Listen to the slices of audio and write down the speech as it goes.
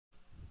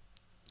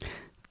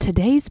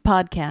Today's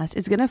podcast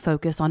is going to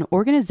focus on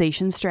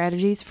organization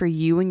strategies for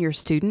you and your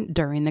student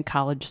during the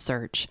college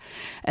search.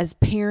 As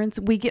parents,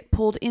 we get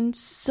pulled in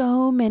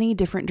so many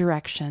different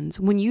directions.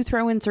 When you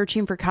throw in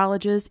searching for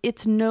colleges,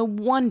 it's no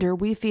wonder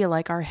we feel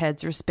like our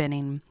heads are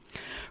spinning.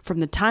 From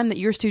the time that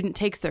your student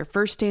takes their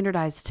first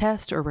standardized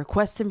test or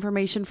requests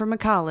information from a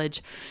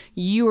college,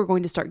 you are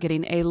going to start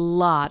getting a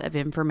lot of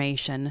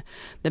information.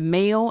 The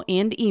mail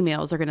and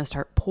emails are going to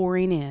start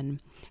pouring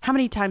in. How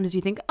many times do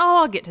you think,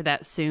 I'll get to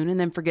that soon, and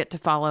then forget to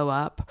follow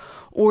up?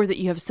 Or that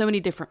you have so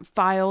many different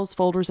files,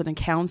 folders, and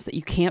accounts that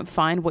you can't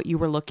find what you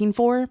were looking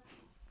for?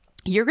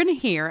 You're going to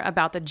hear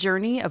about the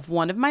journey of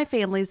one of my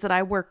families that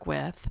I work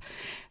with,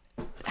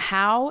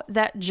 how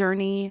that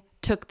journey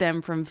took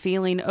them from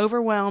feeling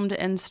overwhelmed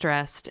and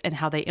stressed, and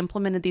how they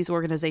implemented these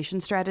organization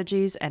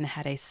strategies and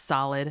had a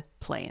solid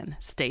plan.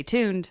 Stay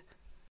tuned.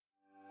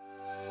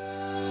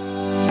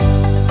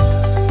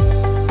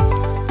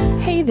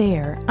 Hey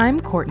there,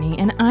 I'm Courtney,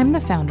 and I'm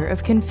the founder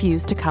of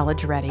Confused to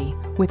College Ready.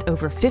 With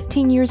over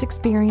 15 years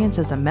experience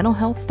as a mental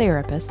health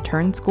therapist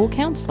turned school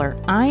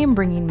counselor, I am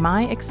bringing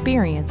my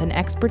experience and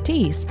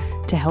expertise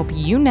to help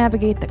you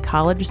navigate the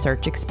college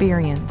search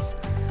experience.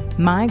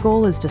 My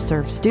goal is to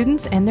serve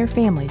students and their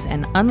families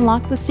and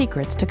unlock the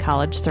secrets to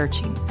college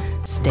searching.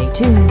 Stay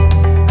tuned.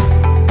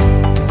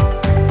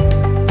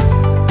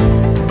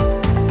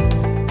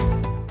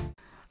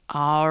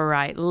 All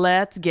right,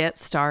 let's get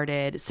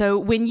started. So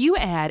when you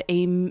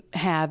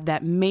have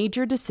that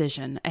major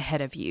decision ahead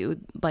of you,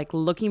 like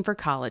looking for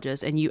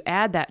colleges, and you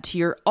add that to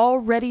your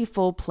already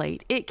full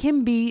plate, it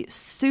can be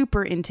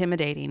super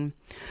intimidating.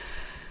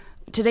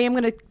 Today, I'm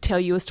going to tell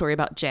you a story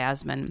about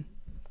Jasmine.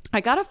 I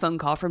got a phone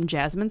call from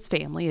Jasmine's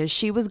family as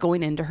she was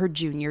going into her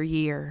junior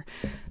year.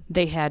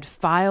 They had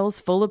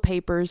files full of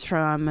papers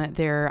from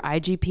their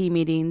IGP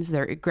meetings,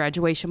 their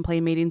graduation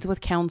plan meetings with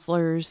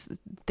counselors,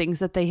 things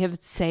that they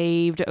have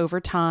saved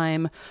over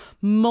time,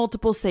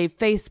 multiple saved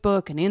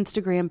Facebook and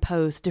Instagram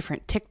posts,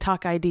 different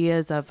TikTok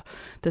ideas of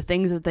the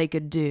things that they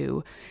could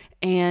do.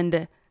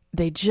 And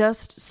they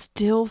just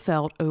still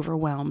felt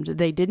overwhelmed.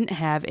 They didn't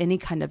have any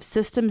kind of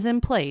systems in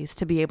place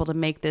to be able to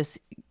make this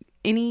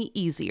any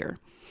easier.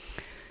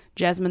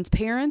 Jasmine's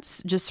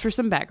parents, just for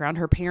some background,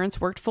 her parents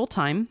worked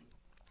full-time.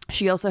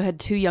 She also had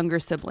two younger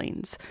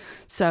siblings.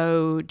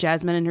 So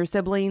Jasmine and her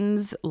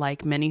siblings,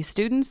 like many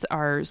students,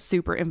 are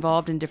super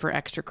involved in different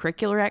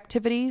extracurricular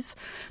activities.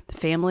 The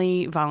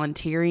family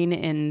volunteering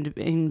and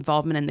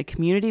involvement in the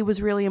community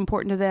was really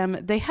important to them.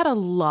 They had a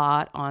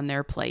lot on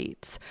their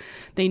plates.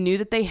 They knew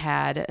that they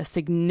had a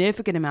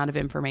significant amount of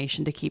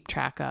information to keep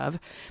track of.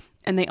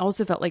 And they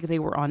also felt like they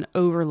were on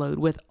overload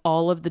with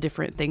all of the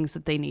different things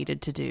that they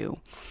needed to do.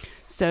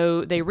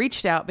 So they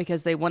reached out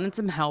because they wanted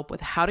some help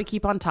with how to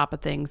keep on top of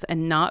things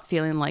and not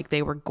feeling like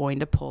they were going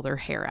to pull their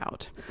hair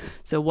out.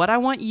 So what I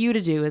want you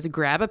to do is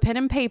grab a pen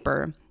and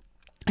paper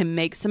and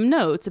make some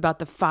notes about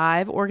the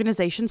 5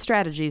 organization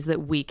strategies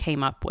that we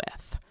came up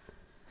with.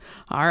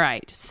 All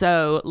right,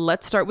 so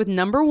let's start with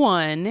number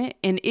 1.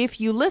 And if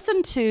you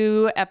listen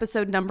to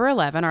episode number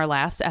 11, our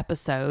last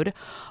episode,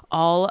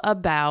 all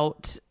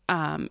about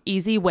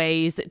easy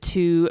ways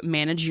to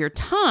manage your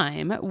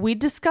time, we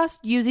discussed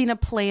using a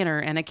planner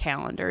and a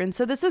calendar. And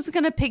so this is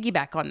going to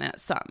piggyback on that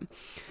some.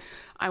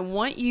 I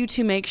want you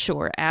to make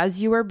sure as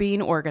you are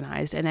being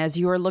organized and as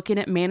you are looking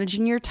at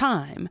managing your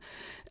time,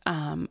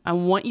 I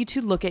want you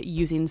to look at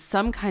using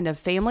some kind of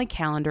family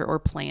calendar or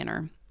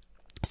planner.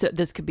 So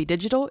this could be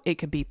digital, it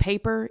could be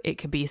paper, it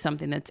could be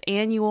something that's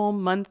annual,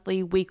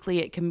 monthly, weekly,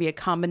 it can be a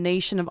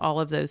combination of all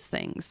of those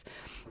things.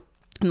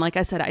 And like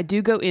I said, I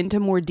do go into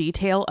more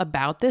detail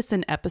about this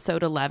in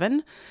episode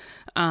 11.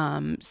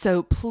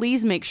 So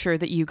please make sure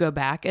that you go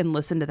back and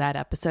listen to that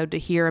episode to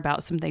hear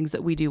about some things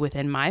that we do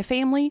within my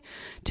family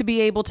to be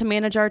able to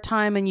manage our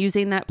time and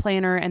using that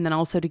planner, and then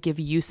also to give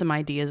you some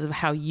ideas of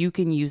how you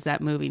can use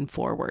that moving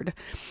forward.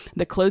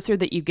 The closer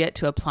that you get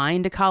to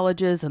applying to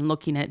colleges and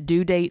looking at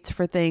due dates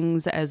for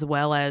things as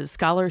well as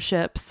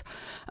scholarships,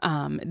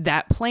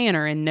 that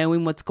planner and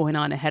knowing what's going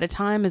on ahead of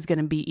time is going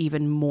to be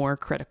even more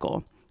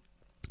critical.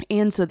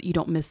 And so that you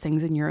don't miss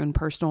things in your own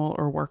personal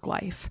or work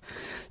life.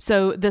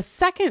 So the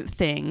second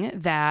thing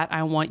that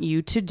I want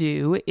you to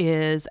do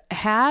is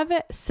have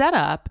set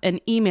up an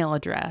email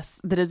address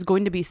that is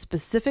going to be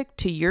specific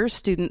to your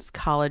student's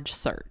college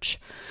search.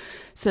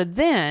 So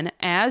then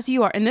as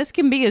you are, and this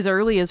can be as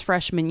early as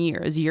freshman year,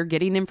 as you're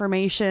getting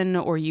information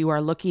or you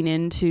are looking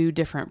into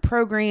different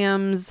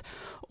programs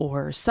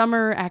or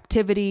summer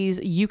activities,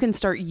 you can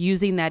start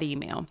using that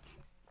email.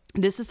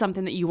 This is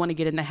something that you want to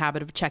get in the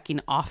habit of checking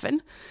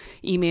often.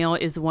 Email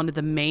is one of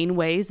the main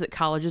ways that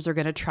colleges are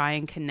going to try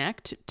and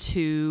connect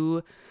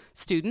to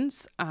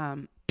students.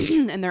 And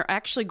they're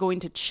actually going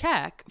to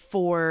check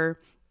for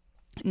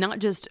not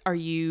just are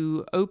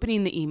you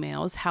opening the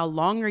emails, how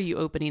long are you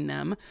opening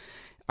them?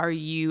 Are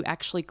you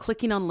actually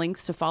clicking on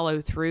links to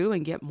follow through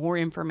and get more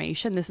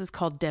information? This is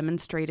called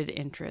demonstrated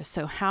interest.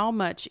 So how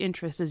much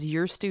interest is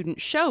your student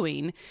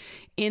showing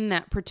in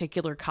that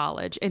particular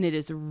college? And it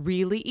is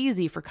really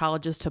easy for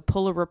colleges to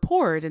pull a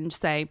report and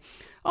say,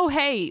 oh,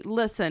 hey,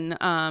 listen,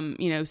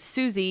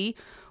 Susie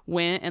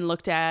went and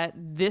looked at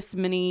this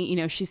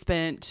many, she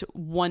spent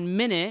 1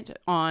 minute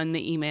on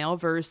the email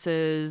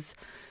versus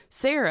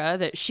Sarah,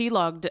 that she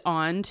logged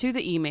on to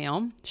the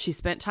email. She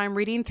spent time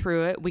reading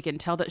through it. We can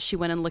tell that she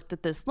went and looked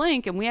at this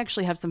link, and we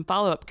actually have some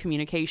follow-up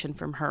communication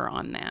from her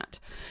on that.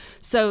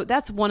 So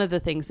that's one of the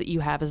things that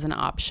you have as an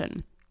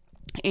option.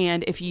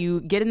 And if you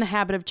get in the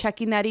habit of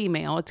checking that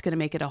email, it's going to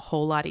make it a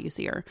whole lot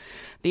easier.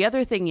 The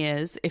other thing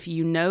is, if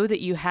you know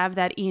that you have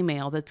that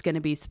email that's going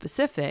to be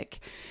specific,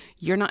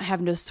 you're not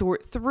having to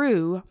sort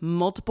through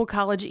multiple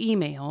college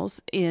emails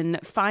in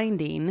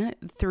finding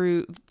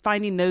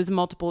those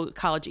multiple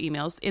college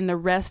emails in the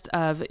rest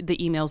of the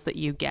emails that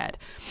you get.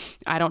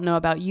 I don't know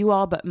about you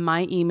all, but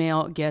my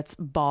email gets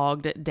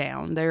bogged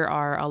down. There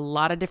are a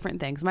lot of different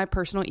things. My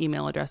personal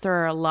email address, there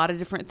are a lot of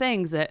different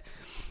things that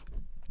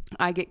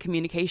I get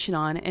communication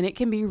on, and it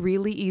can be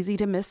really easy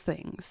to miss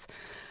things.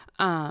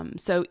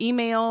 So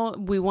email,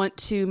 we want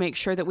to make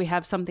sure that we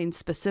have something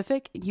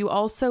specific. You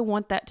also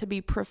want that to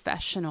be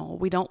professional.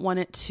 We don't want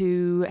it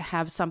to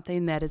have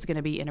something that is going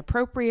to be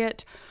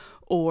inappropriate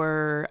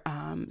or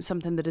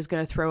something that is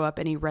going to throw up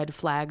any red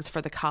flags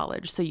for the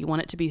college. So you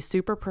want it to be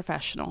super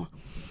professional.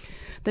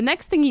 The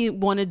next thing you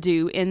want to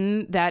do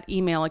in that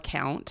email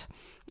account,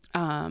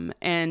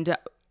 and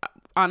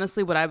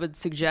honestly, what I would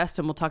suggest,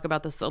 and we'll talk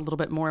about this a little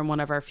bit more in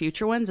one of our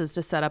future ones, is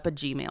to set up a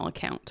Gmail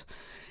account.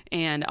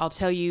 And I'll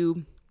tell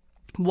you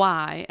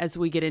why as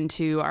we get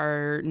into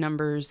our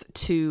numbers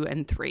 2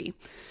 and 3.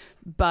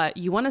 But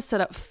you want to set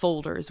up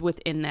folders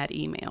within that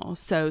email.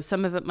 So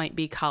some of it might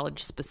be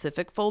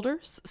college-specific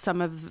folders.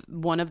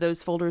 One of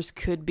those folders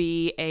could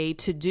be a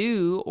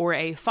to-do or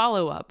a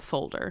follow-up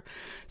folder,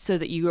 so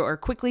that you are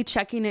quickly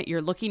checking it,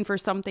 you're looking for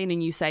something,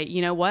 and you say,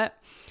 you know what?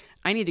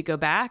 I need to go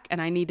back and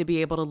I need to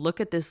be able to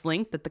look at this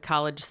link that the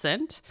college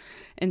sent.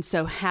 And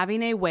so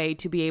having a way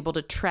to be able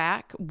to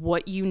track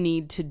what you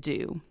need to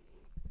do,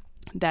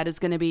 that is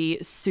going to be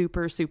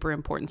super, super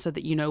important, so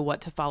that you know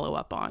what to follow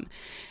up on.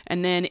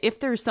 And then if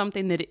there's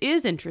something that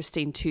is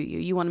interesting to you,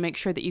 you want to make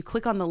sure that you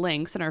click on the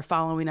links and are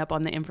following up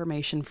on the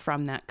information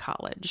from that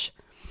college.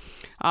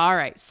 All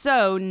right.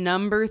 So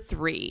number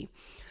 3,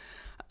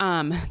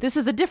 this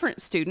is a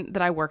different student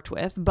that I worked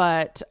with,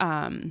 but,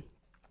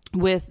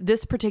 with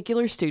this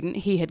particular student,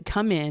 he had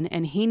come in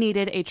and he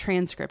needed a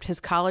transcript. His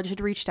college had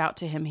reached out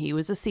to him. He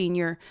was a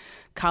senior.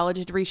 College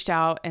had reached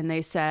out and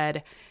they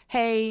said,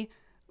 hey,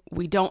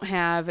 we don't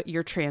have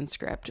your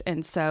transcript.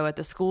 And so at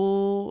the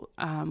school,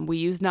 we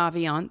use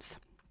Naviance.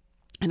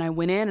 And I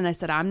went in and I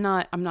said, I'm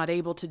not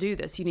able to do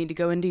this. You need to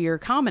go into your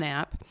Common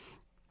App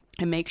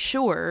and make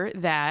sure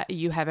that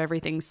you have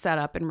everything set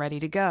up and ready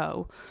to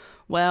go.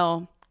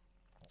 Well,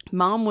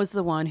 Mom was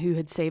the one who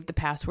had saved the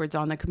passwords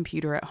on the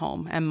computer at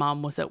home, and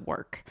Mom was at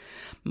work.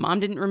 Mom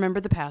didn't remember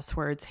the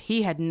passwords.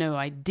 He had no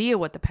idea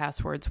what the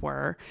passwords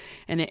were,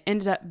 and it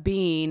ended up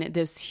being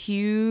this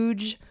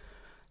huge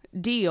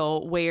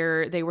deal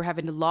where they were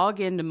having to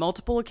log into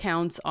multiple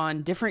accounts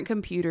on different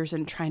computers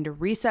and trying to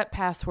reset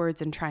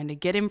passwords and trying to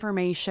get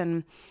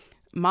information.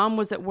 Mom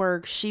was at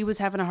work. She was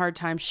having a hard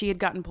time. She had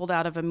gotten pulled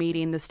out of a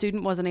meeting. The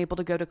student wasn't able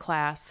to go to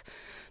class.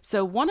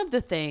 So one of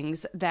the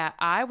things that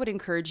I would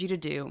encourage you to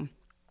do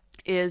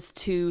is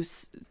to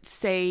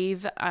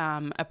save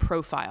a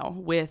profile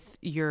with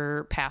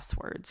your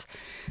passwords.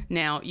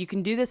 Now, you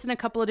can do this in a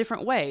couple of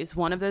different ways.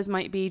 One of those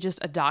might be just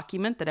a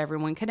document that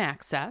everyone can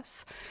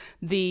access.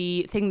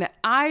 The thing that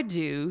I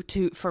do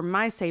for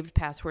my saved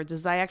passwords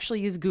is I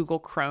actually use Google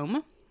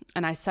Chrome,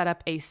 and I set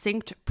up a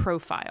synced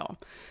profile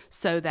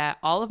so that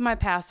all of my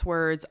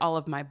passwords, all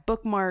of my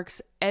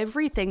bookmarks,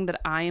 everything that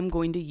I am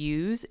going to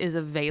use is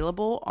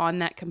available on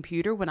that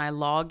computer when I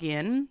log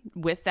in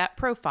with that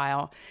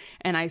profile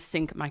and I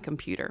sync my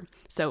computer.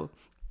 So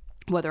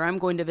whether I'm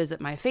going to visit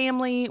my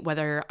family,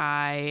 whether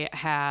I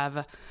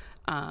have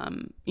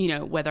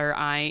whether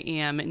I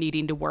am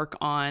needing to work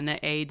on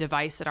a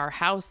device at our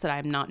house that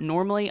I'm not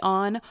normally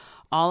on,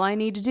 all I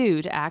need to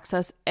do to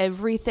access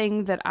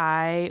everything that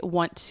I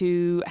want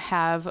to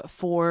have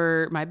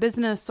for my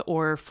business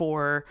or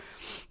for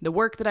the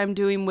work that I'm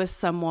doing with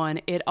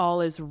someone, it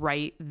all is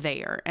right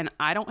there. And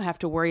I don't have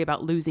to worry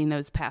about losing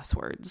those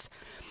passwords.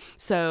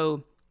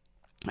 So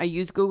I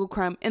use Google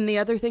Chrome. And the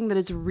other thing that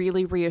is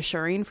really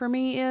reassuring for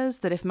me is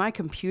that if my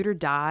computer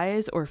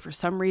dies or for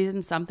some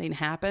reason something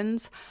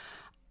happens,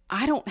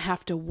 I don't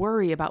have to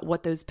worry about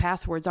what those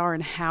passwords are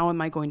and how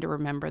am I going to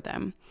remember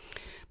them,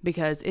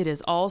 because it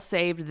is all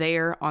saved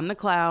there on the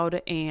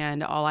cloud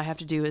and all I have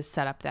to do is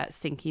set up that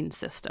syncing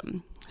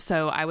system.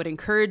 So I would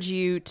encourage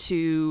you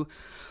to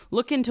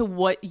look into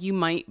what you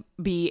might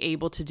be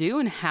able to do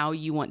and how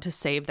you want to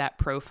save that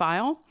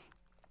profile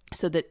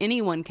so that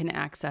anyone can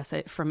access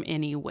it from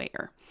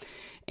anywhere.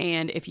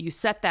 And if you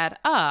set that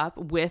up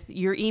with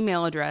your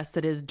email address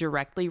that is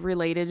directly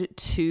related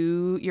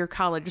to your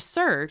college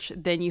search,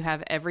 then you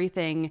have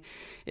everything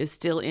is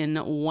still in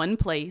one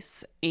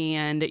place,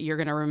 and you're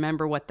going to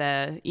remember what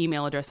the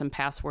email address and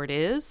password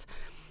is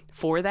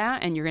for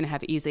that, and you're going to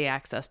have easy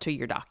access to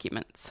your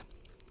documents.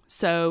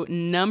 So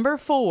number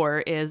 4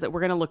 is that we're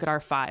going to look at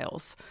our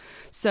files.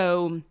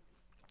 So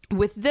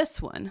with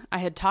this one, I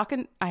had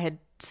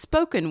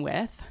spoken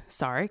with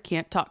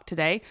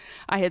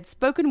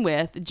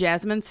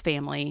Jasmine's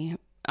family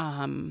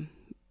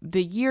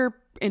the year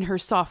in her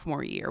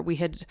sophomore year. We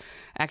had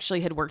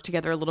worked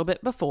together a little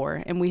bit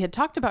before, and we had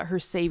talked about her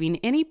saving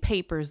any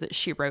papers that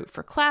she wrote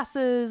for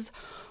classes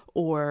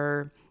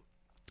or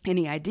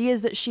any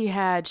ideas that she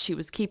had. She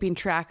was keeping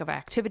track of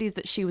activities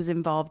that she was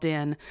involved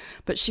in,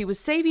 but she was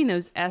saving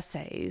those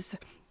essays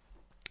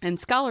and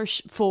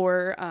scholarship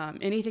for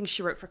anything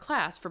she wrote for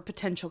class for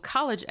potential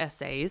college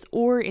essays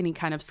or any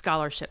kind of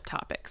scholarship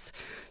topics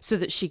so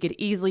that she could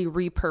easily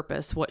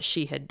repurpose what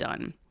she had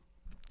done.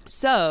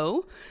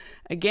 So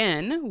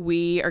again,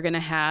 we are going to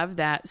have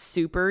that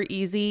super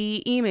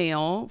easy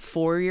email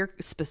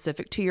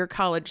specific to your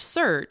college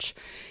search.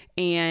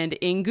 And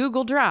in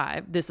Google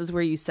Drive, this is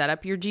where you set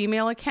up your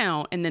Gmail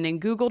account. And then in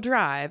Google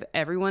Drive,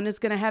 everyone is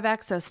going to have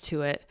access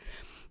to it.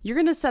 You're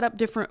going to set up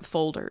different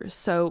folders.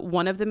 So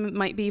one of them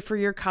might be for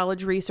your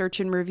college research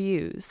and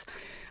reviews.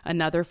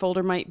 Another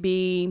folder might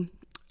be,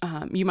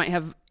 you might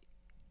have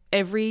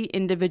every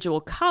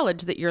individual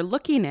college that you're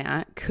looking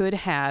at could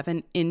have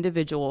an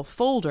individual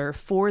folder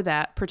for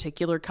that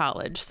particular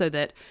college, so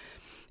that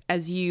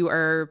as you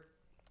are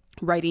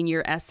writing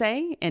your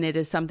essay and it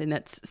is something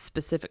that's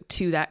specific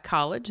to that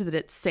college, that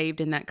it's saved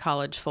in that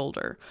college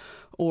folder.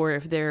 Or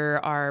if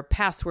there are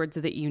passwords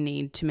that you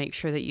need to make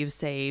sure that you've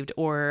saved,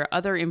 or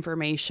other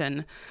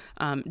information,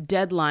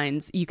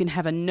 deadlines, you can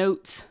have a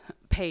notes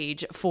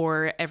page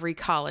for every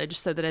college,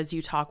 so that as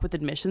you talk with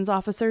admissions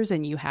officers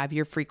and you have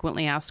your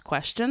frequently asked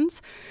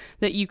questions,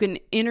 that you can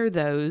enter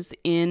those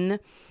in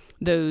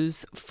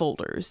those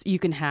folders. You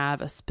can have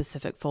a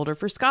specific folder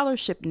for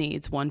scholarship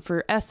needs, one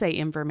for essay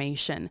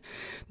information.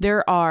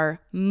 There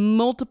are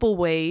multiple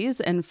ways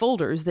and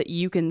folders that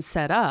you can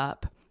set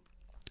up.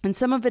 And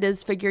some of it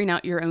is figuring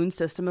out your own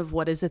system of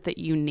what is it that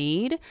you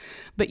need,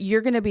 but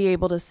you're going to be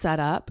able to set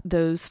up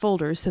those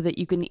folders so that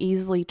you can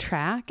easily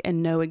track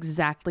and know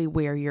exactly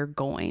where you're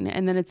going.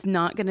 And then it's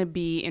not going to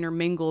be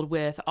intermingled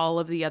with all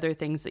of the other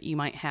things that you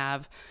might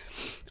have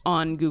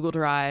on Google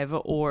Drive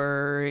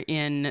or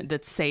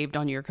that's saved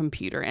on your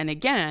computer. And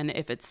again,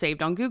 if it's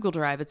saved on Google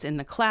Drive, it's in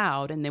the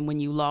cloud. And then when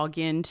you log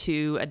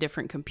into a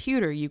different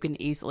computer, you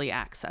can easily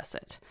access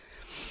it.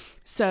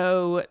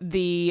 So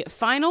the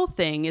final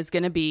thing is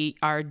going to be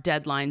our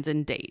deadlines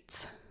and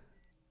dates.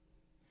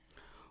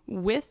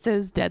 With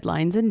those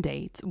deadlines and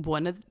dates,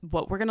 what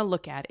we're going to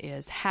look at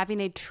is having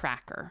a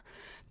tracker.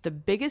 The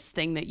biggest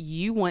thing that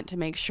you want to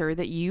make sure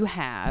that you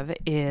have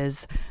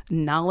is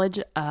knowledge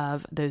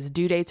of those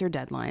due dates or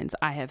deadlines.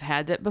 I have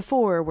had it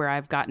before where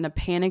I've gotten a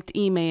panicked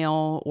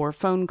email or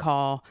phone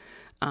call,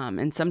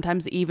 and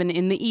sometimes even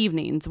in the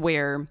evenings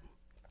where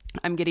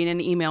I'm getting an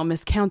email,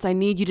 Miss Kountz, I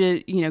need you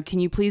to, can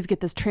you please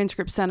get this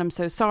transcript sent? I'm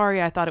so sorry.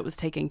 I thought it was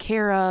taken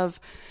care of.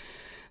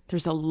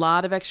 There's a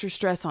lot of extra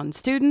stress on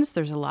students.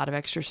 There's a lot of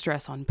extra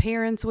stress on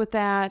parents with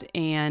that.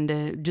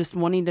 And just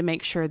wanting to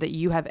make sure that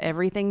you have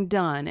everything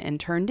done and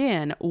turned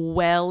in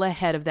well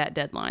ahead of that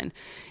deadline.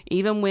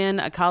 Even when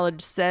a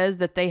college says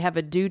that they have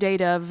a due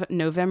date of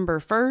November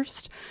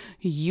 1st,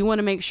 you want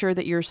to make sure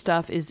that your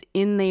stuff is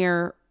in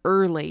there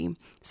early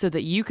so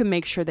that you can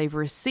make sure they've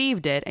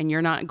received it and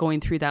you're not going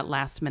through that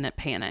last minute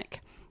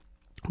panic.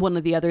 One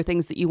of the other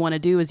things that you want to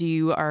do is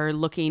you are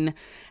looking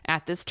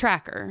at this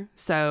tracker.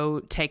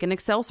 So take an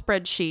Excel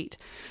spreadsheet.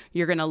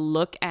 You're going to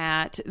look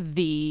at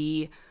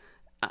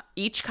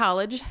each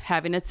college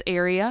having its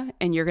area,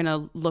 and you're going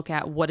to look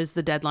at what is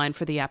the deadline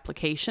for the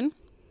application,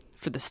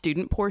 for the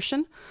student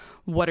portion.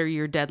 What are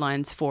your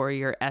deadlines for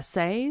your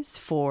essays,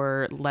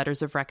 for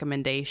letters of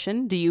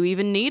recommendation? Do you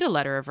even need a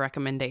letter of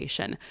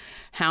recommendation?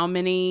 How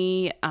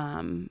many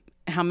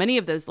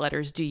of those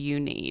letters do you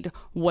need?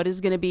 What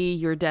is going to be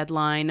your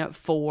deadline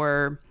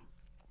for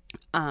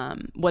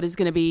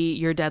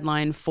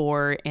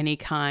any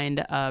kind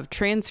of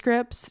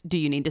transcripts? Do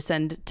you need to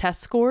send test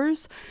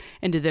scores?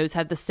 And do those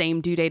have the same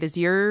due date as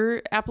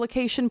your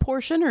application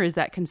portion, or is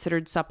that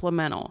considered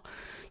supplemental?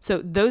 So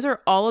those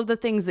are all of the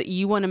things that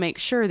you want to make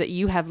sure that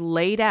you have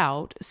laid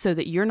out so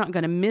that you're not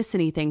going to miss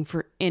anything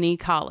for any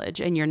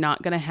college and you're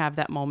not going to have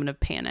that moment of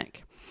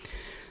panic.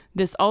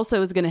 This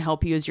also is going to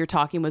help you as you're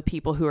talking with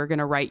people who are going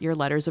to write your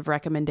letters of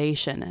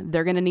recommendation.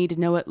 They're going to need to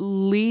know at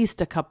least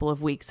a couple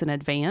of weeks in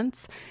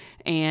advance,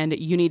 and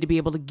you need to be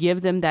able to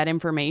give them that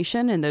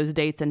information and those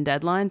dates and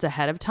deadlines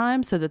ahead of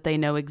time so that they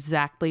know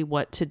exactly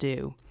what to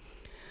do.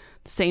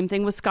 Same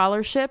thing with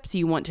scholarships.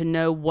 You want to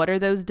know what are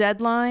those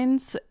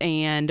deadlines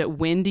and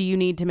when do you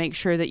need to make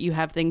sure that you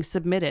have things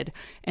submitted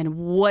and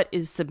what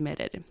is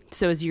submitted.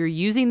 So as you're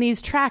using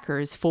these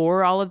trackers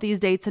for all of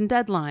these dates and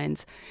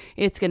deadlines,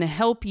 it's going to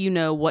help you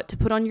know what to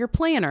put on your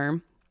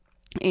planner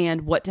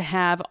and what to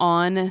have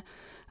on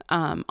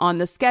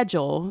the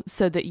schedule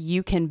so that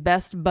you can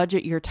best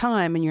budget your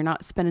time and you're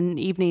not spending an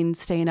evening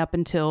staying up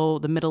until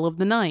the middle of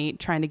the night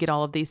trying to get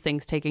all of these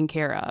things taken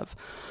care of.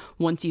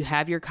 Once you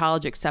have your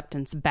college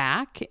acceptance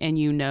back and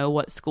you know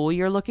what school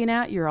you're looking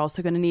at, you're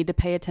also going to need to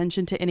pay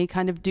attention to any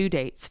kind of due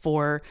dates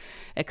for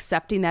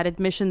accepting that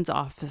admissions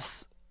offer,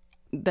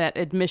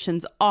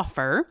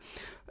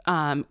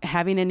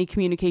 having any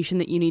communication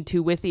that you need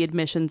to with the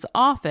admissions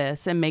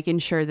office, and making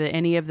sure that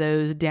any of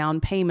those down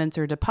payments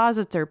or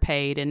deposits are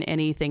paid, and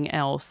anything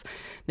else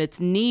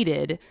that's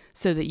needed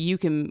so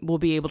that will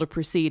be able to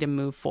proceed and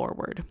move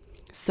forward.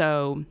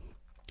 So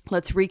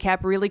let's recap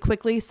really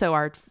quickly. So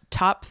our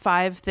top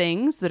 5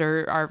 things that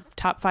are our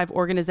top 5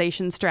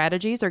 organization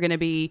strategies are going to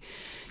be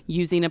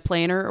using a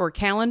planner or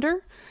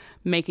calendar,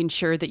 making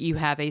sure that you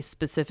have a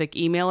specific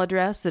email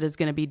address that is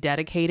going to be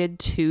dedicated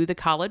to the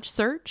college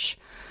search,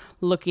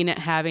 looking at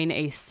having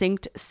a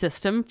synced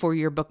system for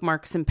your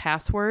bookmarks and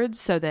passwords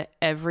so that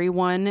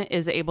everyone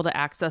is able to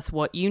access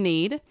what you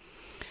need,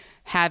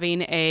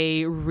 having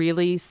a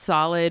really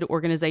solid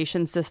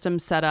organization system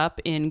set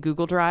up in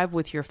Google Drive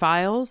with your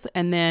files,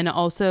 and then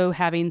also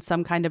having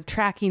some kind of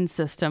tracking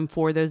system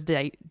for those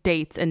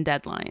dates and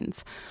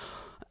deadlines.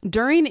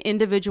 During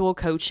individual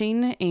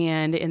coaching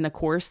and in the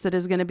course that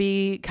is going to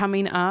be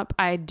coming up,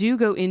 I do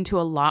go into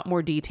a lot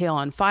more detail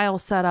on file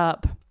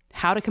setup,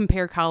 how to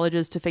compare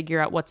colleges to figure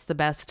out what's the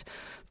best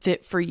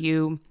fit for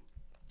you,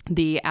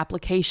 the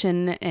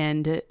application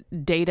and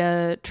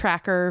data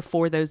tracker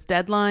for those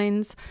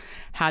deadlines,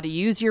 how to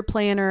use your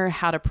planner,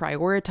 how to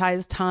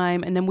prioritize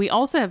time. And then we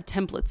also have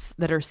templates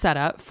that are set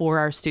up for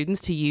our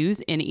students to use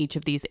in each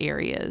of these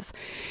areas.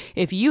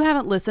 If you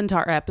haven't listened to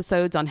our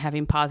episodes on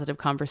having positive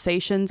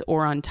conversations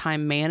or on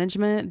time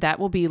management, that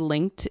will be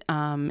linked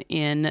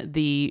in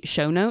the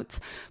show notes.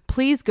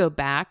 Please go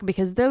back,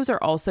 because those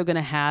are also going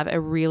to have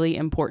a really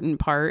important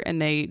part, and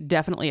they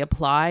definitely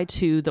apply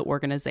to the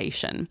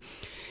organization.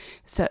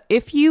 So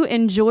if you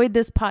enjoyed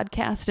this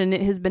podcast and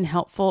it has been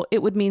helpful,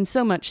 it would mean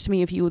so much to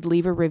me if you would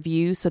leave a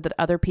review so that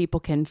other people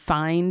can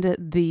find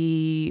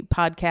the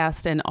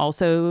podcast and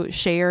also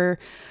share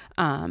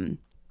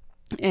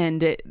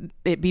and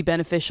it be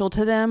beneficial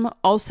to them.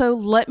 Also,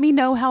 let me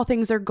know how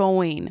things are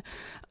going.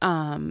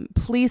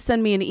 Please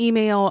send me an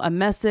email, a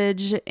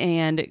message,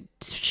 and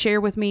share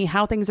with me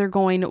how things are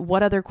going,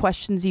 what other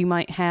questions you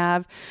might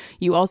have.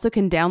 You also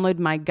can download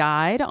my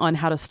guide on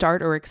how to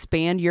start or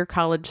expand your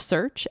college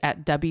search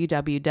at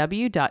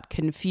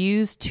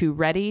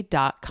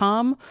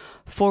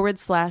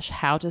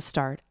www.confusedtoready.com/how to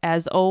start.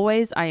 As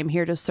always, I am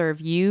here to serve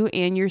you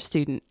and your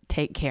student.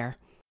 Take care.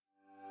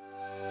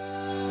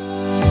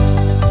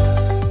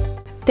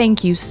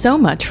 Thank you so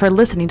much for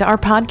listening to our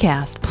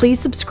podcast. Please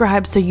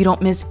subscribe so you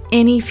don't miss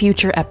any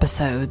future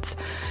episodes.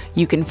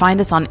 You can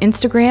find us on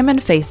Instagram and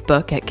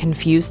Facebook at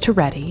Confused to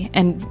Ready,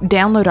 and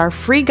download our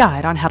free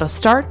guide on how to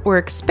start or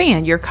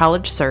expand your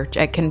college search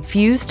at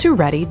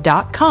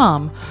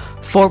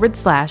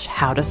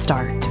confusedtoready.com/how to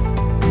start.